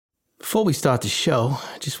Before we start the show,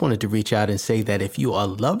 I just wanted to reach out and say that if you are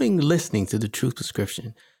loving listening to The Truth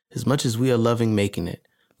Prescription as much as we are loving making it,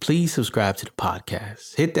 please subscribe to the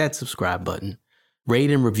podcast. Hit that subscribe button.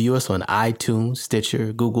 Rate and review us on iTunes,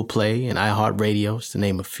 Stitcher, Google Play, and iHeartRadio, just to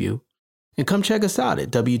name a few. And come check us out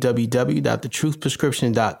at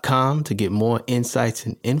www.thetruthprescription.com to get more insights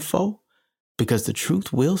and info, because the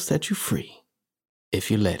truth will set you free if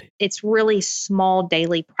you let it. It's really small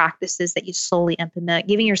daily practices that you slowly implement,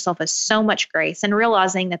 giving yourself so much grace and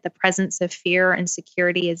realizing that the presence of fear and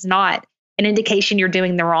insecurity is not an indication you're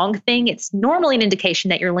doing the wrong thing. It's normally an indication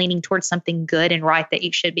that you're leaning towards something good and right that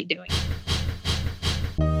you should be doing.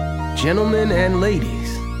 Gentlemen and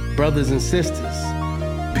ladies, brothers and sisters,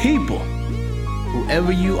 people,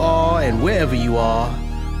 whoever you are and wherever you are,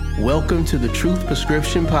 welcome to the Truth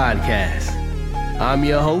Prescription Podcast. I'm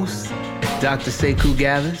your host, Dr. Sekou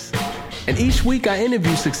Gathers, and each week I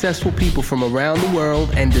interview successful people from around the world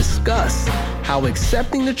and discuss how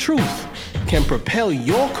accepting the truth can propel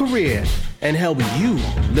your career and help you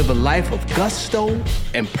live a life of gusto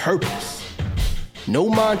and purpose. No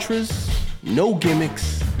mantras, no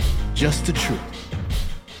gimmicks, just the truth.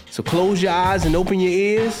 So close your eyes and open your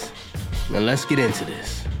ears, and let's get into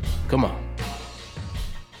this. Come on.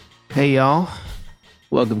 Hey, y'all.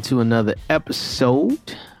 Welcome to another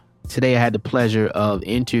episode. Today I had the pleasure of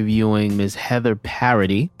interviewing Ms. Heather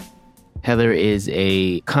Parady. Heather is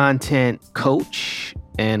a content coach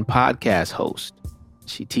and podcast host.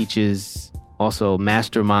 She teaches also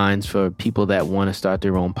masterminds for people that want to start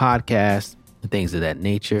their own podcast and things of that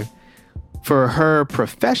nature. For her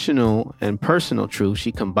professional and personal truth,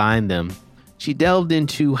 she combined them. She delved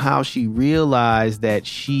into how she realized that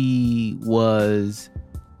she was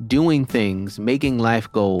doing things, making life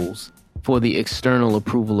goals for the external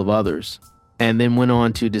approval of others, and then went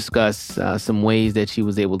on to discuss some ways that she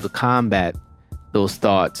was able to combat those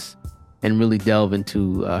thoughts and really delve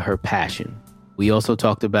into her passion. We also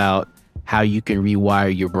talked about how you can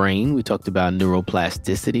rewire your brain. We talked about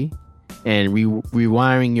neuroplasticity and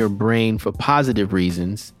rewiring your brain for positive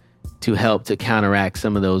reasons to help to counteract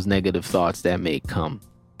some of those negative thoughts that may come.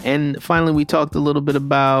 And finally, we talked a little bit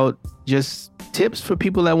about just tips for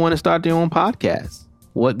people that want to start their own podcast.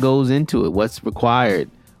 What goes into it? What's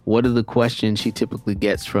required? What are the questions she typically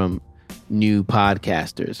gets from new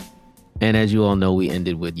podcasters? And as you all know, we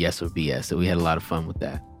ended with yes or BS. So we had a lot of fun with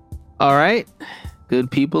that. All right.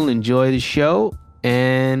 Good people, enjoy the show,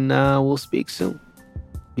 and we'll speak soon.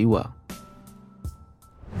 Be well.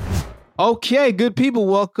 Okay, good people,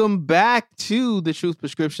 welcome back to The Truth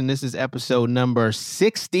Prescription. This is episode number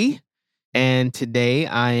 60. And today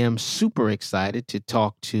I am super excited to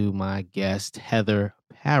talk to my guest, Heather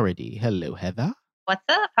Parady. Hello, Heather. What's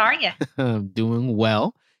up? How are you? I'm doing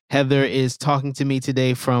well. Heather is talking to me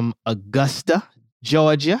today from Augusta,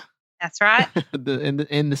 Georgia. That's right.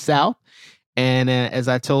 in the South. And as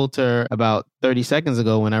I told her about 30 seconds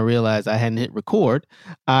ago when I realized I hadn't hit record,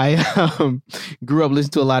 I grew up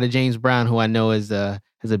listening to a lot of James Brown, who I know has a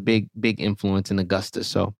big influence in Augusta.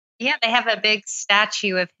 So yeah, they have a big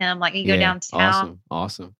statue of him. Like you go downtown.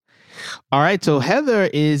 Awesome. All right. So Heather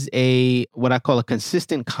is what I call a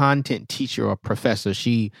consistent content teacher or professor.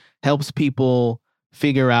 She helps people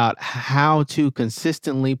figure out how to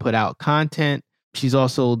consistently put out content. She's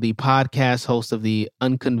also the podcast host of the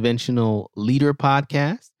Unconventional Leader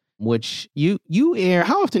podcast, which you air.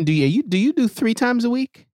 How often do you air? Do you do 3 times a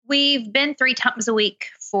week? We've been 3 times a week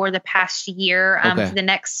for the past year. Okay. For the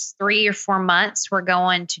next 3 or 4 months, we're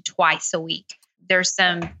going to twice a week. There's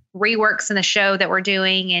some reworks in the show that we're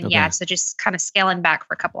doing. And so just kind of scaling back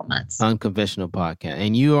for a couple of months. Unconventional podcast.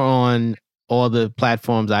 And you are on all the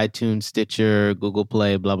platforms, iTunes, Stitcher, Google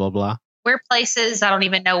Play, blah, blah, blah. We're places I don't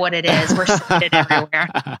even know what it is. We're submitted everywhere.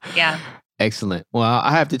 Yeah. Excellent. Well,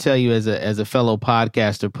 I have to tell you, as a fellow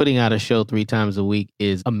podcaster, putting out a show 3 times a week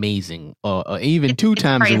is amazing. Or even 2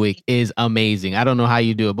 times crazy. A week is amazing. I don't know how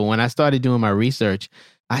you do it, but when I started doing my research,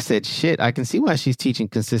 I said, shit, I can see why she's teaching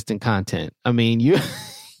consistent content. I mean,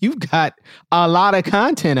 you've got a lot of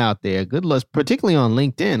content out there. Good luck, particularly on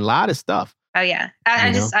LinkedIn. A lot of stuff. Oh, yeah.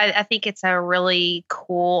 I think it's a really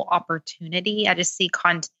cool opportunity. I just see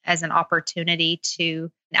content as an opportunity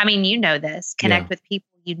to, you know this, connect with people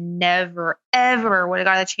you never, ever would have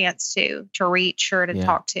got a chance to reach or to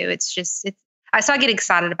talk to. So I get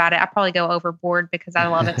excited about it. I probably go overboard because I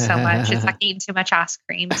love it so much. It's like eating too much ice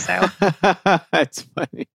cream. So that's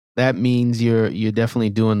funny. That means you're definitely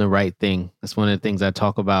doing the right thing. That's one of the things I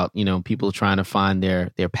talk about, people trying to find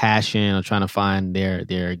their passion or trying to find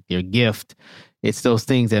their gift. It's those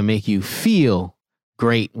things that make you feel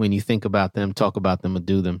great when you think about them, talk about them, or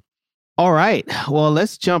do them. All right. Well,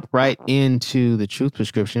 let's jump right into the truth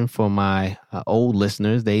prescription for my old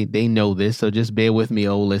listeners. They know this, so just bear with me,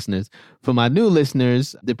 old listeners. For my new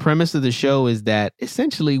listeners, the premise of the show is that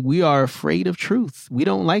essentially we are afraid of truth. We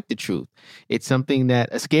don't like the truth. It's something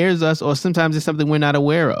that scares us, or sometimes it's something we're not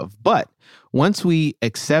aware of. But once we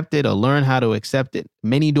accept it or learn how to accept it,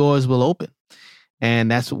 many doors will open.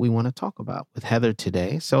 And that's what we want to talk about with Heather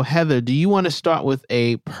today. So Heather, do you want to start with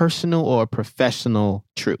a personal or professional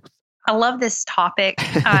truth? I love this topic.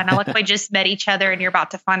 And I like we just met each other and you're about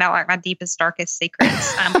to find out like my deepest, darkest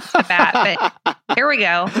secrets off the bat. But here we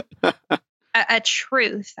go. A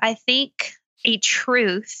truth. I think a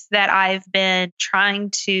truth that I've been trying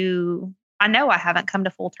to, I know I haven't come to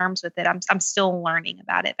full terms with it. I'm still learning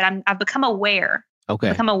about it, but I've become aware. Okay.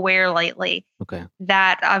 Become aware lately. Okay.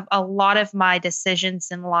 That a lot of my decisions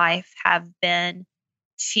in life have been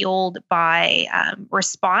fueled by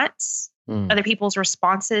response. Other people's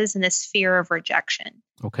responses and this fear of rejection.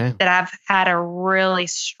 Okay. That I've had a really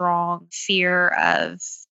strong fear of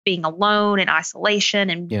being alone and isolation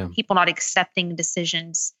and people not accepting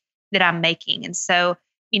decisions that I'm making. And so,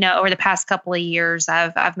 over the past couple of years,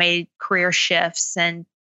 I've made career shifts and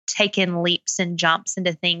taken leaps and jumps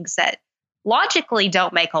into things that logically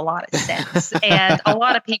don't make a lot of sense. And a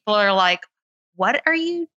lot of people are like, what are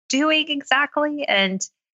you doing exactly? And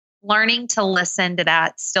learning to listen to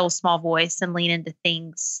that still small voice and lean into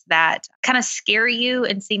things that kind of scare you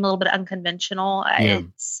and seem a little bit unconventional.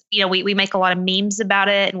 It's, we make a lot of memes about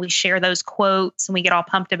it and we share those quotes and we get all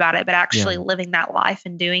pumped about it, but actually living that life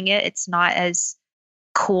and doing it, it's not as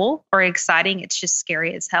cool or exciting. It's just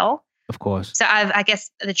scary as hell. Of course. So I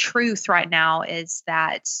guess the truth right now is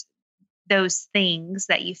that those things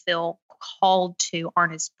that you feel called to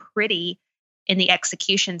aren't as pretty in the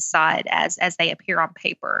execution side as they appear on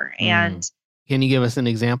paper. And can you give us an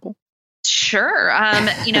example? Sure.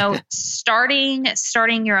 Starting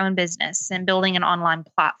your own business and building an online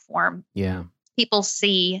platform. Yeah. People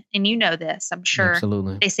see, and this, I'm sure.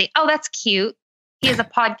 Absolutely. They say, oh, that's cute. He has a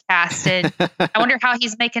podcast and I wonder how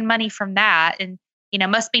he's making money from that. And,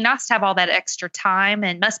 must be nice to have all that extra time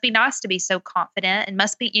and must be nice to be so confident and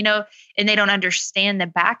must be, and they don't understand the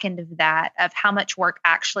back end of that, of how much work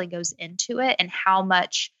actually goes into it and how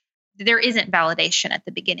much there isn't validation at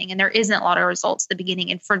the beginning and there isn't a lot of results at the beginning.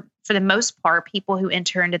 And for the most part, people who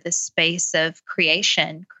enter into this space of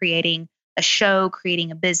creation, creating a show, creating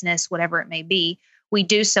a business, whatever it may be, we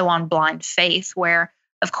do so on blind faith where,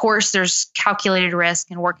 of course, there's calculated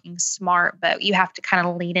risk and working smart, but you have to kind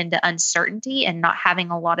of lean into uncertainty and not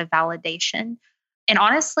having a lot of validation and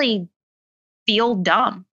honestly feel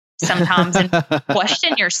dumb sometimes and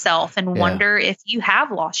question yourself and wonder if you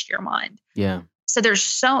have lost your mind. Yeah. So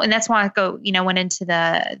and that's why I went into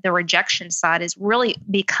the rejection side is really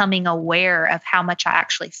becoming aware of how much I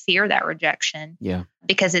actually fear that rejection. Yeah.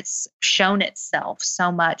 Because it's shown itself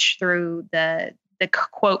so much through the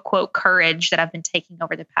quote, quote, courage that I've been taking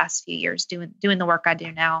over the past few years doing the work I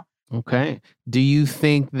do now. Okay. Do you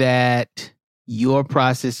think that your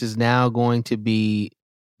process is now going to be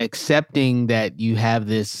accepting that you have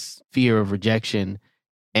this fear of rejection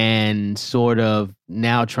and sort of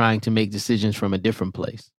now trying to make decisions from a different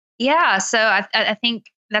place? Yeah. So I think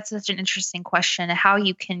that's such an interesting question, how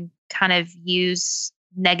you can kind of use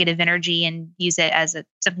negative energy and use it as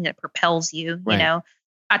something that propels you, Right.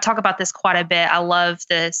 I talk about this quite a bit. I love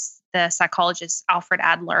the psychologist Alfred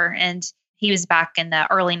Adler, and he was back in the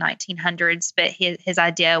early 1900s, but his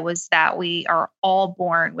idea was that we are all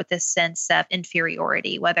born with this sense of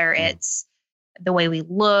inferiority, whether it's the way we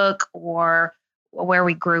look or where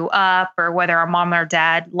we grew up or whether our mom or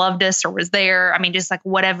dad loved us or was there. I mean, just like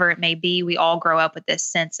whatever it may be, we all grow up with this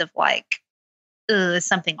sense of like, there's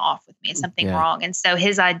something off with me, something wrong. And so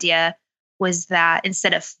his idea was that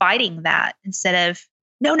instead of fighting that, instead of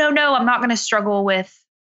no, I'm not going to struggle with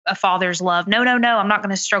a father's love. No, I'm not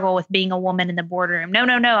going to struggle with being a woman in the boardroom. No,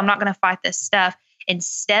 I'm not going to fight this stuff.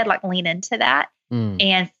 Instead, like lean into that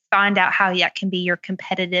and find out how that can be your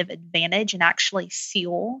competitive advantage and actually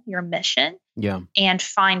fuel your mission and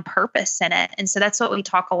find purpose in it. And so that's what we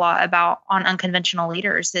talk a lot about on Unconventional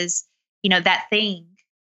Leaders is, that thing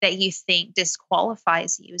that you think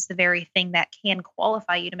disqualifies you is the very thing that can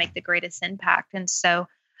qualify you to make the greatest impact. And so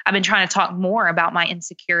I've been trying to talk more about my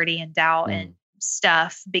insecurity and doubt and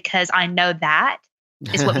stuff because I know that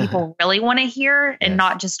is what people really want to hear and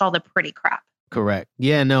not just all the pretty crap. Correct.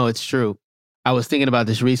 Yeah, no, it's true. I was thinking about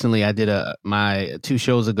this recently. I did my 2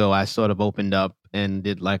 shows ago, I sort of opened up and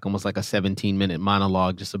did almost like a 17-minute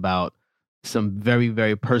monologue just about some very,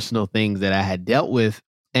 very personal things that I had dealt with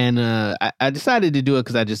And I decided to do it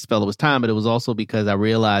because I just felt it was time, but it was also because I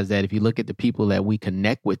realized that if you look at the people that we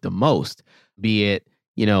connect with the most, be it,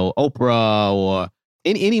 Oprah or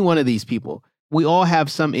any one of these people, we all have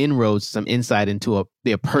some inroads, some insight into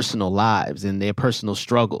their personal lives and their personal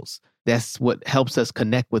struggles. That's what helps us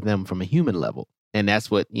connect with them from a human level. And that's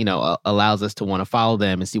what, allows us to want to follow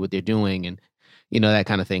them and see what they're doing and, that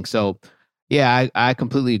kind of thing. So, yeah, I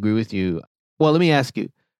completely agree with you. Well, let me ask you,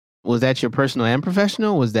 was that your personal and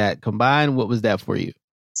professional? Was that combined? What was that for you?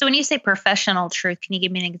 So when you say professional truth, can you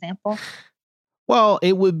give me an example? Well,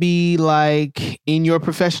 it would be like in your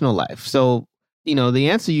professional life. So, the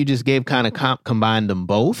answer you just gave kind of combined them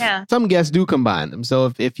both. Yeah. Some guests do combine them.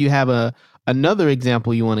 So if you have another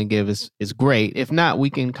example you want to give is great. If not, we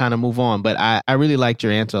can kind of move on. But I really liked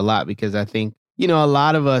your answer a lot because I think, a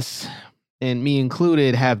lot of us, and me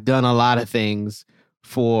included, have done a lot of things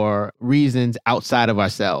for reasons outside of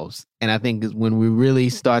ourselves. And I think when we really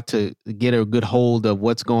start to get a good hold of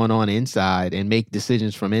what's going on inside and make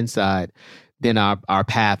decisions from inside, then our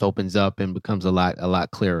path opens up and becomes a lot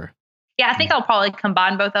clearer. Yeah, I think I'll probably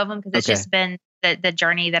combine both of them because it's just been the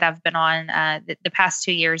journey that I've been on the past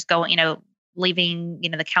 2 years, going, leaving,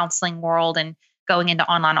 the counseling world and going into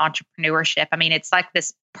online entrepreneurship. I mean, it's like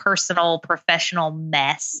this personal, professional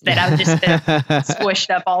mess that I've just been squished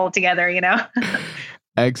up all together,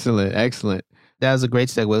 Excellent. That was a great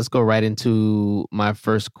segue. Let's go right into my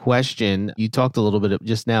first question. You talked a little bit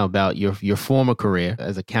just now about your former career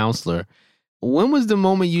as a counselor. When was the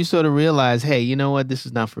moment you sort of realized, hey, you know what, this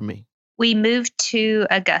is not for me? We moved to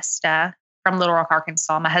Augusta from Little Rock,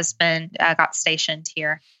 Arkansas. My husband got stationed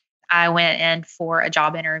here. I went in for a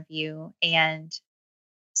job interview and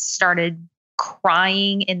started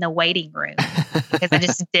crying in the waiting room because I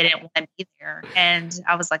just didn't want to be there. And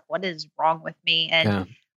I was like, what is wrong with me? And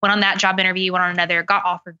went on that job interview, went on another, got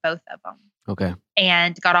offered both of them. Okay.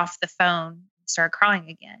 And got off the phone, started crying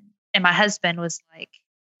again. And my husband was like,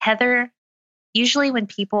 Heather, usually when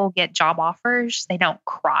people get job offers, they don't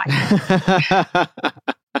cry.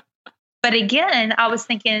 But again, I was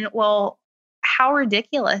thinking, well, how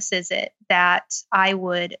ridiculous is it that I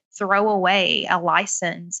would throw away a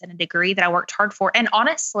license and a degree that I worked hard for? And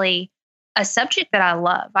honestly, a subject that I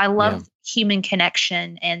love. I love human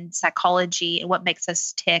connection and psychology and what makes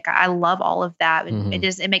us tick. I love all of that. Mm-hmm.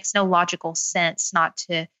 It makes no logical sense not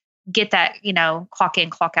to get that, clock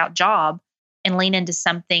in, clock out job and lean into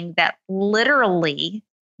something that literally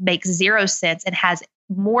makes zero sense and has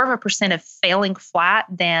more of a percent of failing flat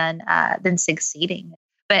than succeeding.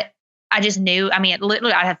 But I just knew,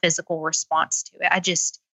 literally I have a physical response to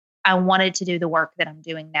it. I wanted to do the work that I'm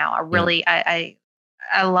doing now. I really, I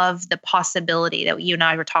love the possibility that you and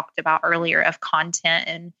I were talked about earlier of content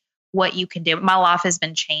and what you can do. My life has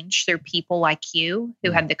been changed through people like you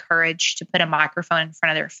who had the courage to put a microphone in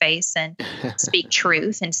front of their face and speak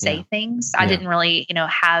truth and say things. I didn't really,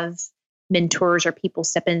 have mentors or people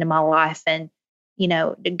step into my life and,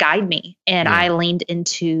 to guide me. And I leaned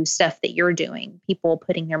into stuff that you're doing, people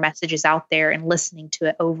putting their messages out there and listening to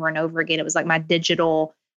it over and over again. It was like my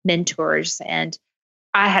digital mentors. And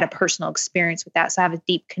I had a personal experience with that. So I have a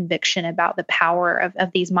deep conviction about the power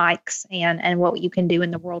of these mics and what you can do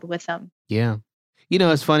in the world with them. Yeah.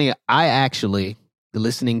 It's funny. I actually,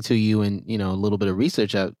 listening to you and, a little bit of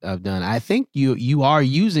research I've done, I think you are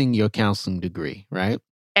using your counseling degree, right?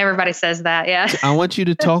 Everybody says that, yeah. I want you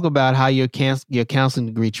to talk about how your counseling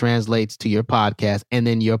degree translates to your podcast and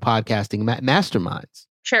then your podcasting masterminds.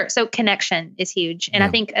 Sure. So connection is huge. And I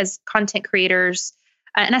think as content creators,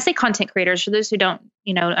 and I say content creators, for those who don't,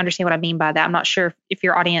 understand what I mean by that, I'm not sure if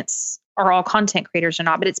your audience are all content creators or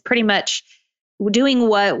not, but it's pretty much doing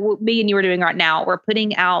what me and you are doing right now. We're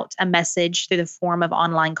putting out a message through the form of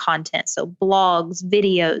online content. So blogs,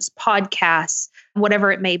 videos, podcasts,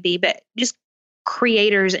 whatever it may be, but just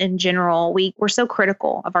creators in general, we're so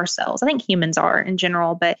critical of ourselves. I think humans are in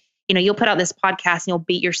general, but you'll put out this podcast and you'll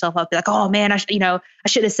beat yourself up. Be like, oh man, I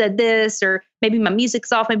should have said this, or maybe my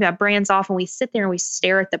music's off, maybe my brand's off. And we sit there and we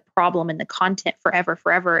stare at the problem and the content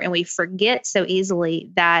forever. And we forget so easily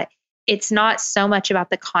that it's not so much about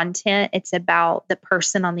the content. It's about the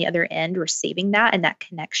person on the other end receiving that and that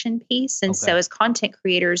connection piece. And so as content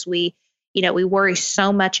creators, we worry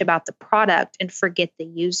so much about the product and forget the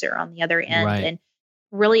user on the other end. Right. And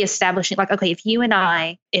really establishing if you and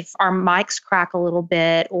I, if our mics crack a little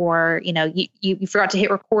bit or, you forgot to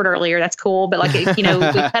hit record earlier, that's cool. But if, we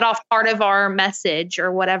cut off part of our message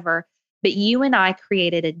or whatever, but you and I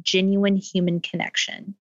created a genuine human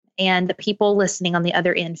connection and the people listening on the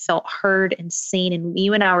other end felt heard and seen. And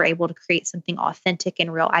you and I were able to create something authentic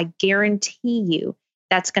and real. I guarantee you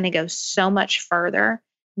that's going to go so much further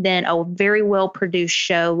than a very well produced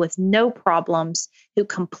show with no problems who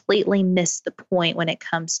completely miss the point when it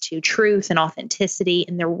comes to truth and authenticity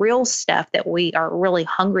and the real stuff that we are really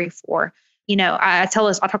hungry for. You know, I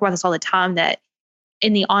talk about this all the time, that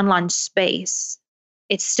in the online space,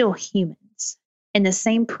 it's still humans. And the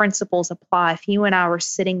same principles apply. If you and I were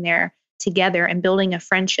sitting there together and building a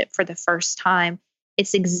friendship for the first time,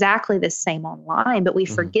 it's exactly the same online, but we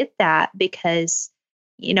forget that because,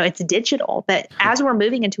 you know, it's digital. But as we're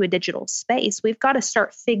moving into a digital space, we've got to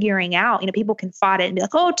start figuring out, you know, people can fight it and be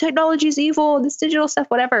like, oh, technology is evil, this digital stuff,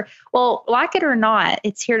 whatever. Well, like it or not,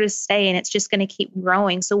 it's here to stay and it's just going to keep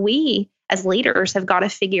growing. So we as leaders have got to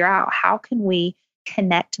figure out, how can we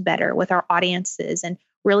connect better with our audiences and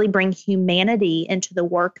really bring humanity into the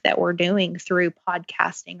work that we're doing through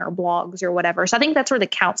podcasting or blogs or whatever. So I think that's where the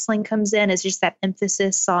counseling comes in, is just that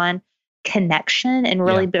emphasis on connection and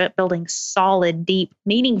really building solid, deep,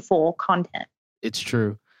 meaningful content. It's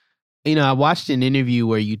true. You know, I watched an interview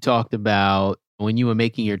where you talked about when you were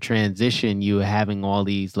making your transition, you were having all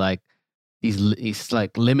these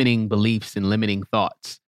limiting beliefs and limiting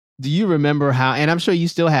thoughts. Do you remember how, and I'm sure you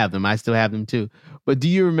still have them, I still have them too, but do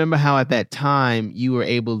you remember how at that time you were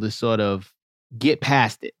able to sort of get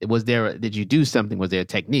past it? Did you do something? Was there a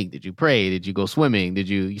technique? Did you pray? Did you go swimming? Did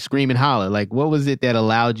you scream and holler? Like, what was it that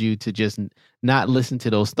allowed you to just not listen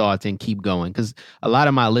to those thoughts and keep going? Because a lot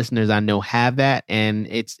of my listeners I know have that, and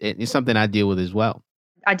it's something I deal with as well.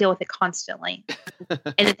 I deal with it constantly.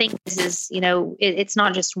 And the thing is, you know, it's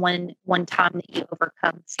not just one time that you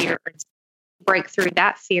overcome fear. Break through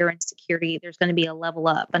that fear and insecurity, there's going to be a level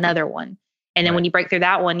up, another one. And then when you break through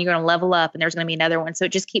that one, you're going to level up and there's going to be another one. So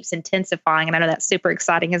it just keeps intensifying. And I know that's super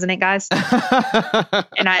exciting, isn't it, guys?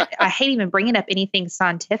 And I hate even bringing up anything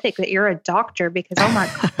scientific, but you're a doctor, because, oh my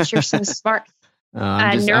gosh, you're so smart.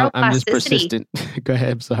 I'm just persistent. Go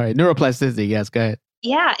ahead. I'm sorry. Neuroplasticity. Yes, go ahead.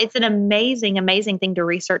 Yeah, it's an amazing, amazing thing to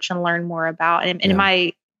research and learn more about. And in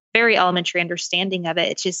my very elementary understanding of it,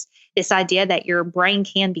 it's just this idea that your brain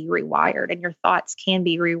can be rewired and your thoughts can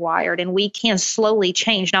be rewired, and we can slowly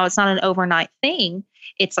change. Now, it's not an overnight thing.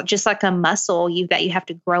 It's just like a muscle that you have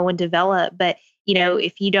to grow and develop. But, you know,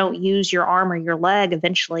 if you don't use your arm or your leg,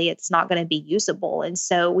 eventually it's not going to be usable. And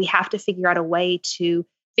so we have to figure out a way to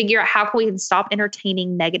figure out how can we stop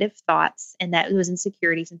entertaining negative thoughts and those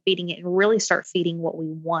insecurities and feeding it, and really start feeding what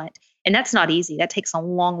we want. And that's not easy. That takes a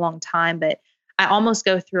long, long time. But I almost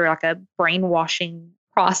go through like a brainwashing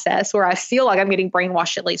process where I feel like I'm getting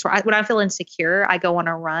brainwashed, at least. When I feel insecure, I go on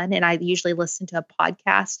a run and I usually listen to a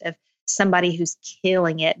podcast of somebody who's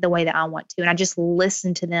killing it the way that I want to. And I just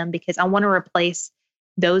listen to them because I want to replace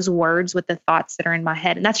those words with the thoughts that are in my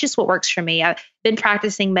head. And that's just what works for me. I've been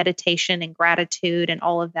practicing meditation and gratitude and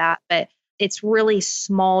all of that, but it's really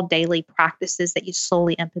small daily practices that you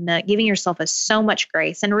slowly implement, giving yourself so much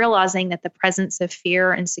grace and realizing that the presence of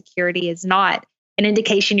fear and insecurity is not an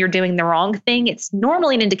indication you're doing the wrong thing. It's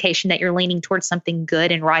normally an indication that you're leaning towards something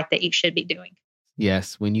good and right that you should be doing.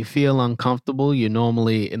 Yes. When you feel uncomfortable, you're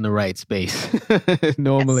normally in the right space.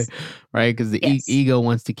 Normally, right? Because the ego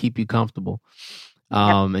wants to keep you comfortable.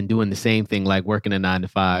 And doing the same thing, like working a 9 to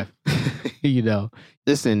 5, you know.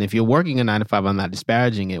 Listen, if you're working a 9 to 5, I'm not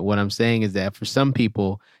disparaging it. What I'm saying is that for some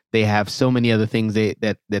people, they have so many other things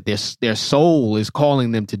that their soul is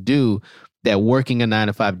calling them to do, that working a 9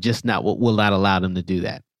 to 5 just will not allow them to do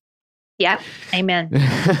that. Yeah. Amen.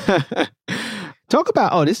 Talk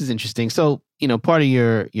about, this is interesting. So, you know, part of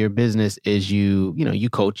your business is you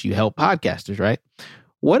coach, you help podcasters, right?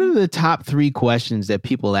 What are the top 3 questions that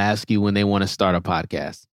people ask you when they want to start a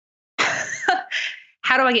podcast?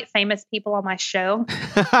 How do I get famous people on my show?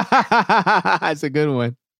 That's a good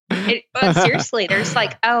one. Seriously, there's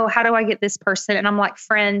like, how do I get this person? And I'm like,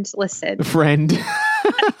 friend, listen. Friend.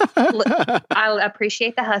 I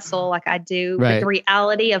appreciate the hustle like I do. Right. But the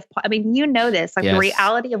reality of, you know this, like the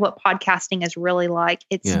reality of what podcasting is really like.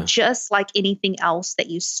 It's just like anything else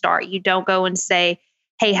that you start. You don't go and say,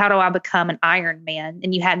 hey, how do I become an Iron Man?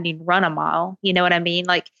 And you hadn't even run a mile. You know what I mean?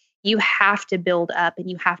 Like, you have to build up and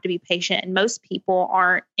you have to be patient. And most people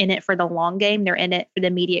aren't in it for the long game. They're in it for the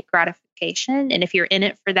immediate gratification. And if you're in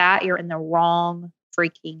it for that, you're in the wrong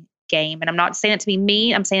freaking game. And I'm not saying that to be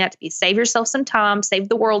mean. I'm saying that to be save yourself some time, save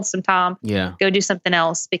the world some time. Yeah. Go do something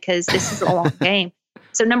else, because this is a long game.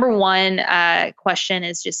 So number one question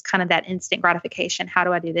is just kind of that instant gratification. How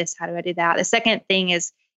do I do this? How do I do that? The second thing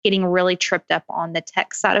is getting really tripped up on the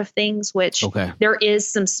tech side of things, which there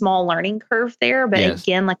is some small learning curve there. But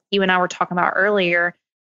again, like you and I were talking about earlier,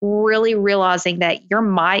 really realizing that your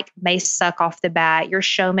mic may suck off the bat. Your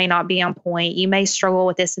show may not be on point. You may struggle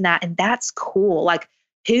with this and that. And that's cool. Like,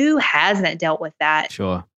 who hasn't dealt with that?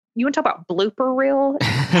 Sure. you want to talk about blooper reel?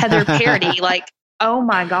 Heather Parody, like, oh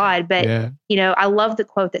my God. But, I love the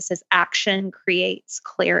quote that says action creates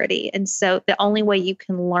clarity. And so the only way you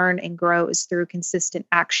can learn and grow is through consistent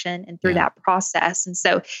action and through that process. And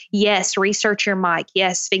so, yes, research your mic.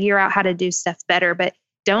 Yes, figure out how to do stuff better, but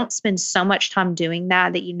don't spend so much time doing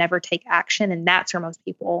that you never take action. And that's where most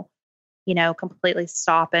people, completely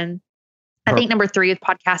stop. And I think number 3 with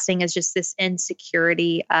podcasting is just this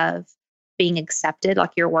insecurity of being accepted,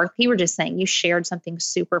 like your work. You were just saying you shared something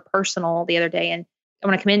super personal the other day. And I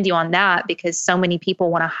want to commend you on that because so many people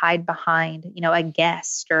want to hide behind, a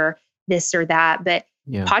guest or this or that. But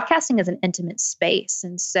podcasting is an intimate space.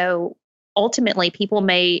 And so ultimately people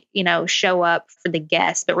may, show up for the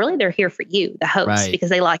guest, but really they're here for you, the host, because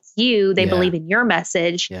they like you. They believe in your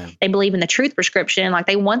message. They believe in the truth prescription. Like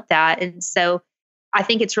they want that. And so I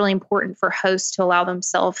think it's really important for hosts to allow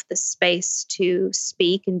themselves the space to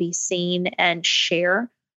speak and be seen and share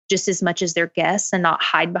just as much as their guests and not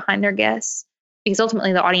hide behind their guests, because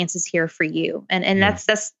ultimately the audience is here for you. And that's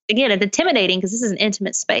again, it's intimidating because this is an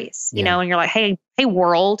intimate space, and you're like, hey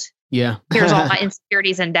world, here's all my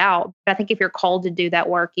insecurities and doubt. But I think if you're called to do that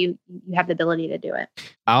work, you have the ability to do it.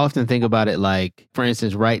 I often think about it like, for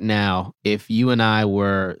instance, right now, if you and I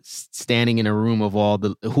were standing in a room of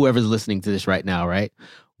whoever's listening to this right now, right?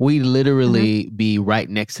 We'd literally be right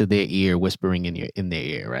next to their ear, whispering in their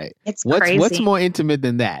ear, right? It's crazy. What's more intimate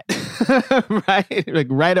than that? Right? Like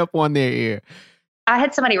right up on their ear. I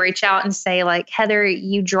had somebody reach out and say, like, Heather,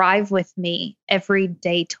 you drive with me every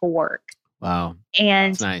day to work. Wow.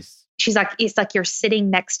 And that's nice. She's like, it's like you're sitting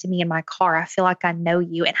next to me in my car. I feel like I know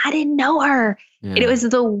you. And I didn't know her. Yeah. It was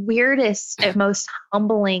the weirdest and most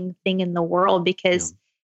humbling thing in the world because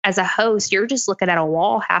as a host, you're just looking at a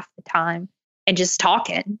wall half the time and just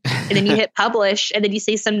talking. And then you hit publish and then you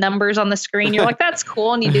see some numbers on the screen. You're like, that's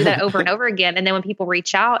cool. And you do that over and over again. And then when people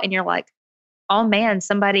reach out and you're like, oh man,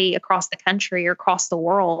 somebody across the country or across the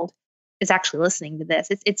world is actually listening to this.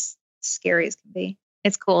 It's scary as can be.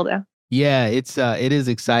 It's cool though. Yeah, it is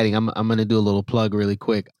exciting. I'm going to do a little plug really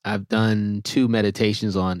quick. I've done 2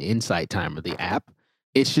 meditations on Insight Timer, the app.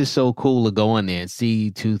 It's just so cool to go on there and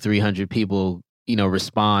see 200-300 people,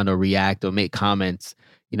 respond or react or make comments,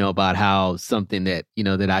 about how something that,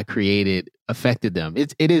 that I created affected them.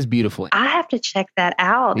 It is beautiful. I have to check that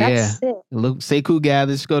out. That's sick. Look, Sekou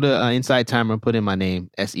Gathers. Go to Insight Timer and put in my name,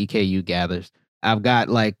 SEKU Gathers. I've got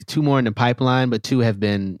like 2 more in the pipeline, but 2 have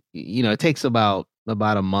been, it takes about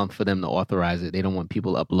a month for them to authorize it. They don't want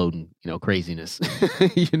people uploading, craziness,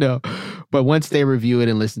 but once they review it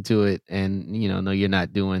and listen to it and, know you're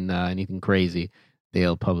not doing anything crazy,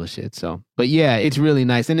 they'll publish it. So, but yeah, it's really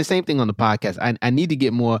nice. And the same thing on the podcast. I need to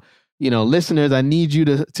get more, listeners. I need you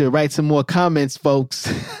to write some more comments, folks.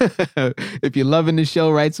 If you're loving the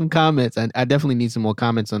show, write some comments. I definitely need some more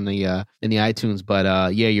comments on the in the iTunes,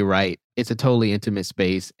 but you're right. It's a totally intimate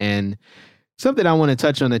space. And something I want to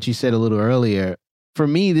touch on that you said a little earlier, for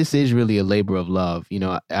me, this is really a labor of love.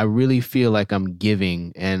 I really feel like I'm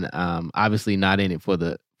giving and obviously not in it for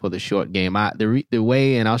the short game. The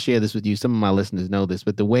way, and I'll share this with you, some of my listeners know this,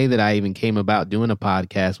 but the way that I even came about doing a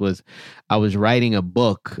podcast was I was writing a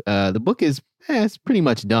book. The book is it's pretty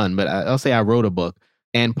much done, but I'll say I wrote a book.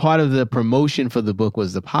 And part of the promotion for the book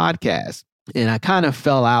was the podcast. And I kind of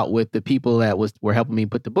fell out with the people that were helping me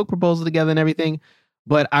put the book proposal together and everything.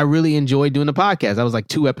 But I really enjoyed doing the podcast. I was like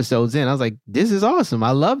 2 episodes in. I was like, this is awesome. I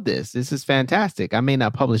love this. This is fantastic. I may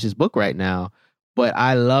not publish this book right now, but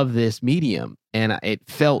I love this medium. And it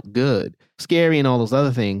felt good. Scary and all those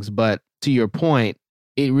other things. But to your point,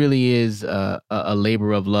 it really is a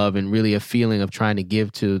labor of love and really a feeling of trying to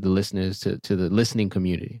give to the listeners, to the listening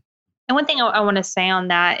community. And one thing I want to say on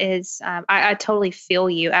that is I totally feel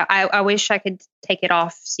you. I wish I could take it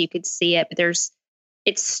off so you could see it, but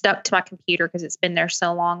it's stuck to my computer because it's been there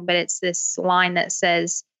so long, but it's this line that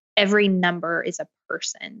says, every number is a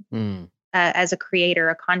person. As a creator,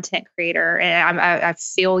 a content creator. And I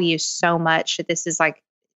feel you so much that this is like,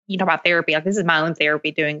 you know about therapy, like this is my own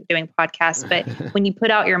therapy doing podcasts. But when you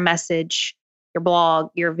put out your message, your blog,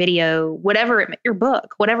 your video, your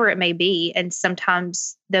book, whatever it may be, and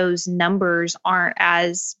sometimes those numbers aren't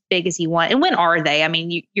as big as you want. And when are they? I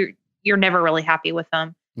mean, you're never really happy with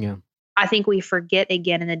them. Yeah. I think we forget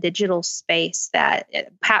again in the digital space that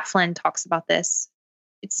Pat Flynn talks about this.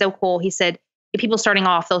 It's so cool. He said, if people starting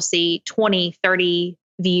off, they'll see 20, 30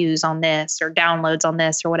 views on this or downloads on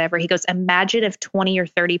this or whatever. He goes, imagine if 20 or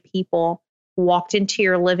 30 people walked into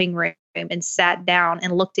your living room and sat down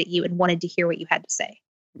and looked at you and wanted to hear what you had to say.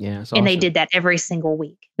 Yeah. That's and awesome. they did that every single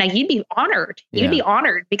week. Now you'd be honored. You'd be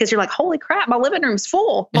honored because you're like, holy crap, my living room's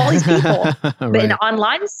full of all these people. Right. But in the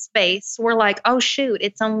online space, we're like, oh shoot,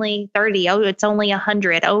 it's only 30. Oh, it's only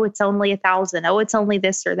 100. Oh, it's only 1,000. Oh, it's only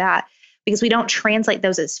this or that. Because we don't translate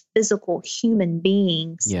those as physical human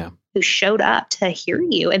beings who showed up to hear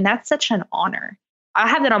you. And that's such an honor. I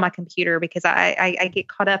have that on my computer because I get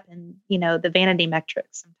caught up in, the vanity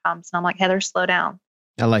metrics sometimes. And I'm like, Heather, slow down.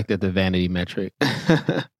 I like that, the vanity metric.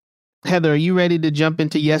 Heather, are you ready to jump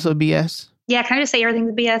into yes or BS? Yeah, can I just say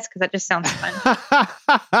everything's BS? Because that just sounds fun.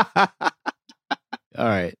 All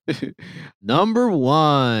right. Number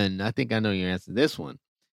 1. I think I know your answer to this one.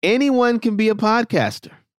 Anyone can be a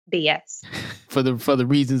podcaster. BS. For the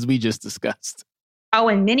reasons we just discussed. Oh,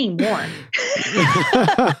 and many more.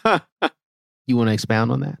 You want to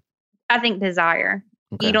expound on that? I think desire.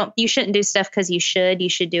 Okay. You shouldn't do stuff because you should. You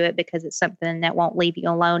should do it because it's something that won't leave you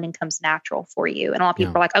alone and comes natural for you. And a lot of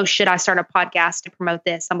people are like, oh, should I start a podcast to promote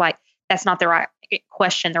this? I'm like, that's not the right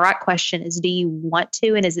question. The right question is, do you want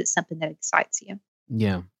to? And is it something that excites you?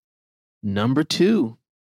 Yeah. Number 2,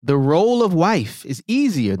 the role of wife is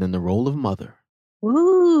easier than the role of mother.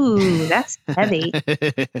 Ooh, that's heavy.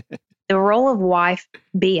 The role of wife,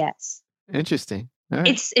 BS. Interesting. Right.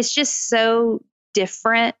 It's just so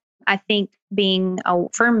different. I think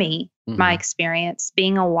for me, my experience,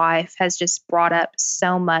 being a wife has just brought up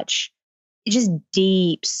so much, just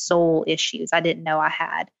deep soul issues I didn't know I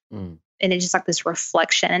had. And it's just like this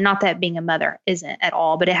reflection, and not that being a mother isn't at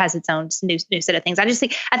all, but it has its own new set of things.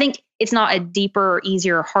 I think it's not a deeper,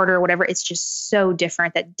 easier, harder, whatever. It's just so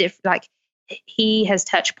different like he has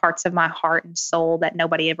touched parts of my heart and soul that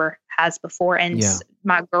nobody ever has before. And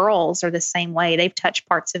my girls are the same way. They've touched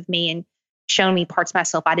parts of me and shown me parts of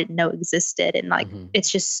myself I didn't know existed. And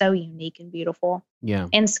it's just so unique and beautiful. Yeah.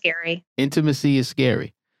 And scary. Intimacy is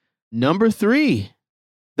scary. Number 3,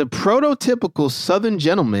 the prototypical Southern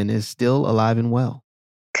gentleman is still alive and well.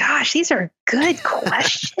 Gosh, these are good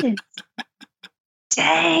questions.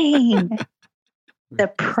 Dang.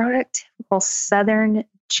 The prototypical Southern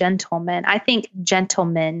gentleman. I think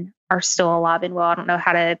gentlemen are still alive and well. I don't know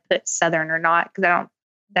how to put Southern or not, because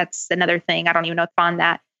that's another thing. I don't even know if on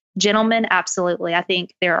that. Gentlemen, absolutely. I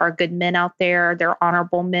think there are good men out there. There are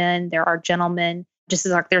honorable men. There are gentlemen, just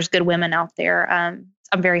as like there's good women out there. I'm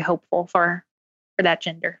very hopeful for that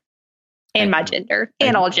gender and my gender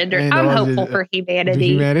and all gender. I'm hopeful for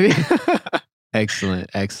humanity.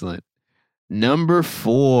 Excellent. Number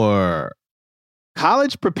 4,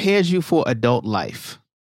 college prepares you for adult life.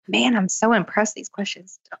 Man, I'm so impressed with these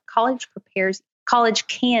questions. College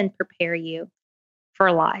can prepare you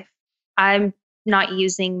for life. I'm not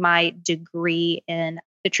using my degree in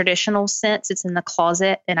the traditional sense. It's in the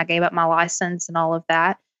closet, and I gave up my license and all of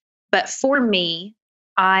that. But for me,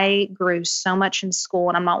 I grew so much in school,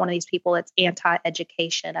 and I'm not one of these people that's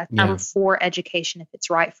anti-education. I'm for education if it's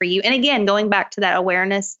right for you. And again, going back to that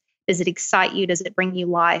awareness, does it excite you? Does it bring you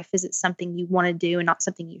life? Is it something you want to do and not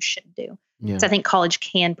something you should do? Yeah. So I think college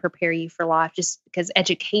can prepare you for life just because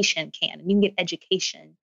education can. And you can get education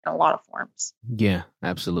in a lot of forms. Yeah,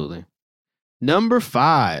 absolutely. Number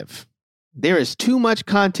 5, there is too much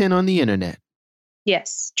content on the internet.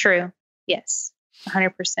 Yes, true. Yes,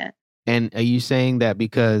 100%. And are you saying that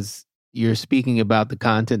because you're speaking about the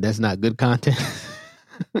content that's not good content?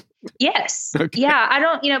 Yes. Okay. Yeah. I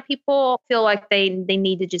don't, people feel like they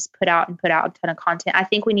need to just put out a ton of content. I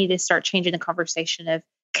think we need to start changing the conversation of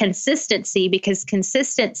consistency, because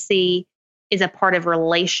consistency is a part of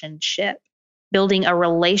relationship. Building a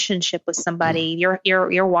relationship with somebody,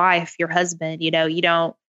 your wife, your husband, you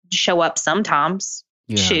don't show up sometimes.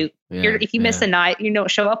 Yeah, shoot. Yeah, if you miss a night, you don't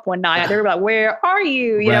show up one night. They're like, where are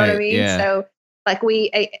you? You know what I mean? Yeah. So like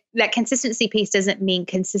that consistency piece doesn't mean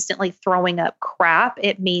consistently throwing up crap.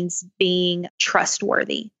 It means being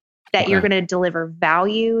trustworthy, that you're going to deliver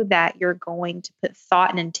value, that you're going to put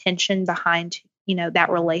thought and intention behind, that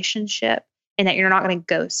relationship, and that you're not going to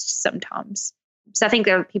ghost sometimes. So I think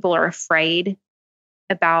people are afraid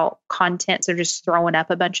about content. So they're just throwing up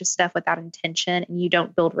a bunch of stuff without intention, and you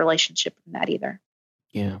don't build relationship from that either.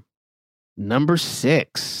 Yeah. Number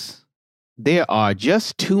 6, there are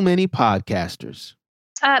just too many podcasters.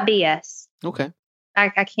 BS. Okay.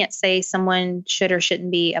 I can't say someone should or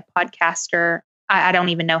shouldn't be a podcaster. I don't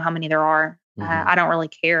even know how many there are. I don't really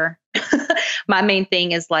care. My main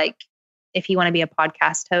thing is like, if you want to be a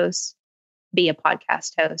podcast host, be a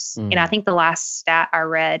podcast host. And I think the last stat I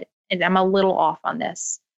read, and I'm a little off on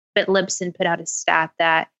this, but Libsyn put out a stat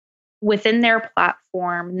that within their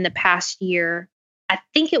platform in the past year, I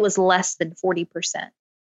think it was less than 40%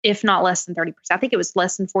 if not less than 30%. I think it was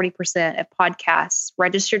less than 40% of podcasts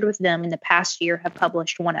registered with them in the past year have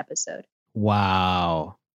published one episode.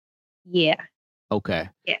 Wow. Yeah. Okay.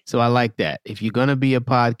 Yeah. So I like that. If you're going to be a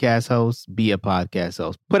podcast host, be a podcast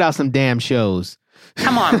host. Put out some damn shows.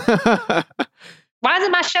 Come on. Why is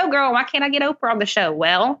it my show, girl? Why can't I get Oprah on the show?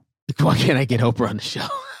 Well, why can't I get Oprah on the show?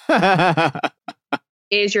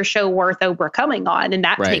 Is your show worth Oprah coming on? And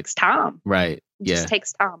that takes time. Right. It just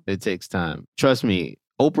takes time. It takes time. Trust me.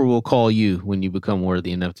 Oprah will call you when you become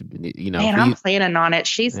worthy enough to be, you know. Man, I'm planning on it.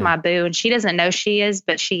 She's my boo, and she doesn't know she is,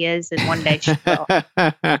 but she is, and one day she will.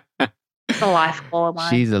 It's a life goal of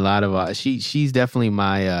mine. She's a lot of she's definitely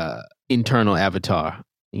my internal avatar.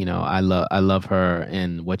 You know, I love her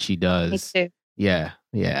and what she does. Me too. Yeah,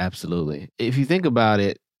 absolutely. If you think about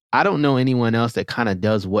it, I don't know anyone else that kind of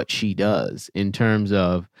does what she does in terms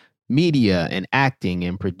of media and acting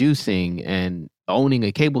and producing and owning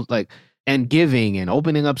a cable, and giving and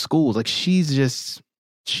opening up schools. Like she's just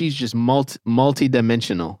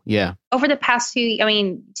multi-dimensional. Yeah. Over the past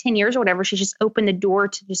 10 years or whatever, she's just opened the door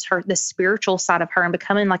to just the spiritual side of her and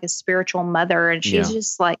becoming like a spiritual mother. And she's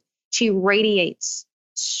just like, she radiates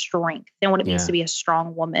strength and what it means to be a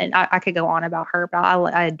strong woman. I could go on about her, but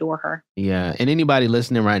I adore her. Yeah. And anybody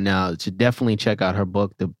listening right now should definitely check out her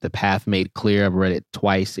book, The Path Made Clear. I've read it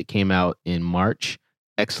twice. It came out in March.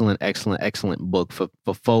 Excellent book for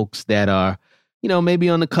folks that are, you know, maybe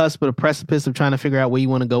on the cusp or the precipice of trying to figure out where you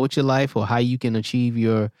want to go with your life or how you can achieve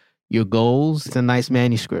your goals. It's a nice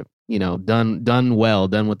manuscript, you know, done well,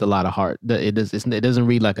 done with a lot of heart. It doesn't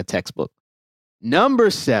read like a textbook.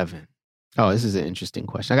 Number 7. Oh, this is an interesting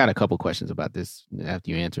question. I got a couple questions about this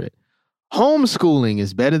after you answer it. Homeschooling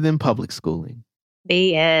is better than public schooling.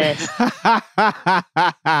 BS.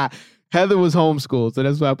 Heather was homeschooled, so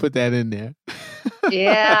that's why I put that in there.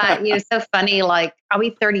 Yeah, it's so funny. Like, I'll be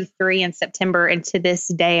 33 in September, and to this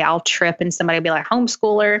day, I'll trip and somebody will be like,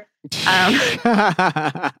 homeschooler.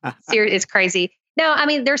 It's crazy. No, I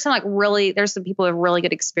mean, there's some people who have really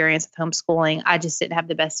good experience with homeschooling. I just didn't have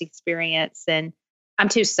the best experience, and I'm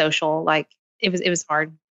too social. Like, it was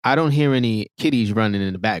hard. I don't hear any kiddies running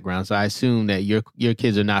in the background, so I assume that your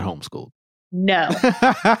kids are not homeschooled. No.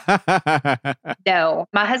 No.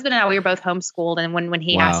 My husband and I, we were both homeschooled. And when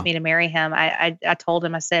he asked me to marry him, I told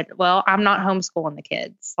him, I said, well, I'm not homeschooling the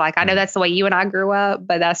kids. Like, I know that's the way you and I grew up,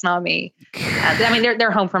 but that's not me. I mean,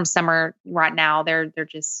 they're home from summer right now. They're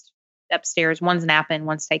just upstairs. One's napping,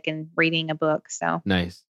 one's reading a book. So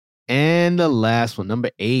nice. And the last one,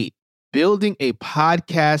 number 8, building a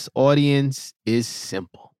podcast audience is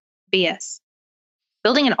simple. BS.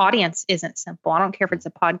 Building an audience isn't simple. I don't care if it's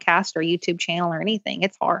a podcast or YouTube channel or anything.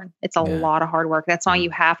 It's hard. It's a lot of hard work. That's why you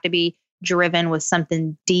have to be driven with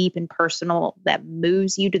something deep and personal that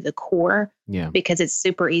moves you to the core. Yeah. Because it's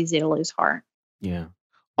super easy to lose heart. Yeah.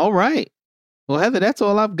 All right. Well, Heather, that's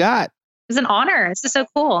all I've got. It's an honor. This is so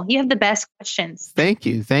cool. You have the best questions. Thank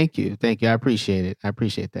you. I appreciate it. I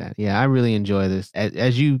appreciate that. Yeah, I really enjoy this.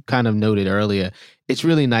 As you kind of noted earlier, it's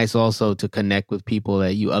really nice also to connect with people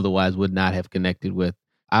that you otherwise would not have connected with.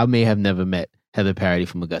 I may have never met Heather Parody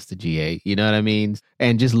from Augusta, GA. You know what I mean?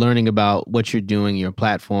 And just learning about what you're doing, your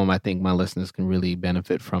platform, I think my listeners can really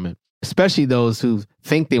benefit from it. Especially those who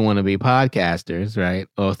think they want to be podcasters, right?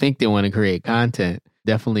 Or think they want to create content.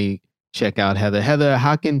 Definitely check out Heather. Heather,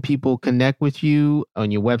 how can people connect with you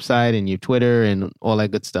on your website and your Twitter and all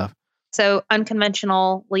that good stuff? So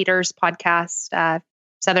Unconventional Leaders Podcast,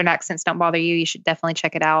 Southern Accents Don't Bother You. You should definitely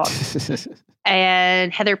check it out.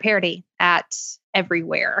 And Heather Parody at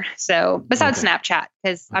everywhere. So besides Snapchat,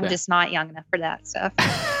 because I'm just not young enough for that stuff.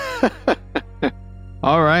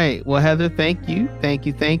 All right. Well, Heather, thank you.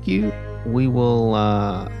 We will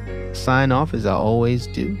sign off as I always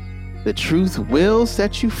do. The truth will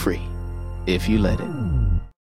set you free if you let it.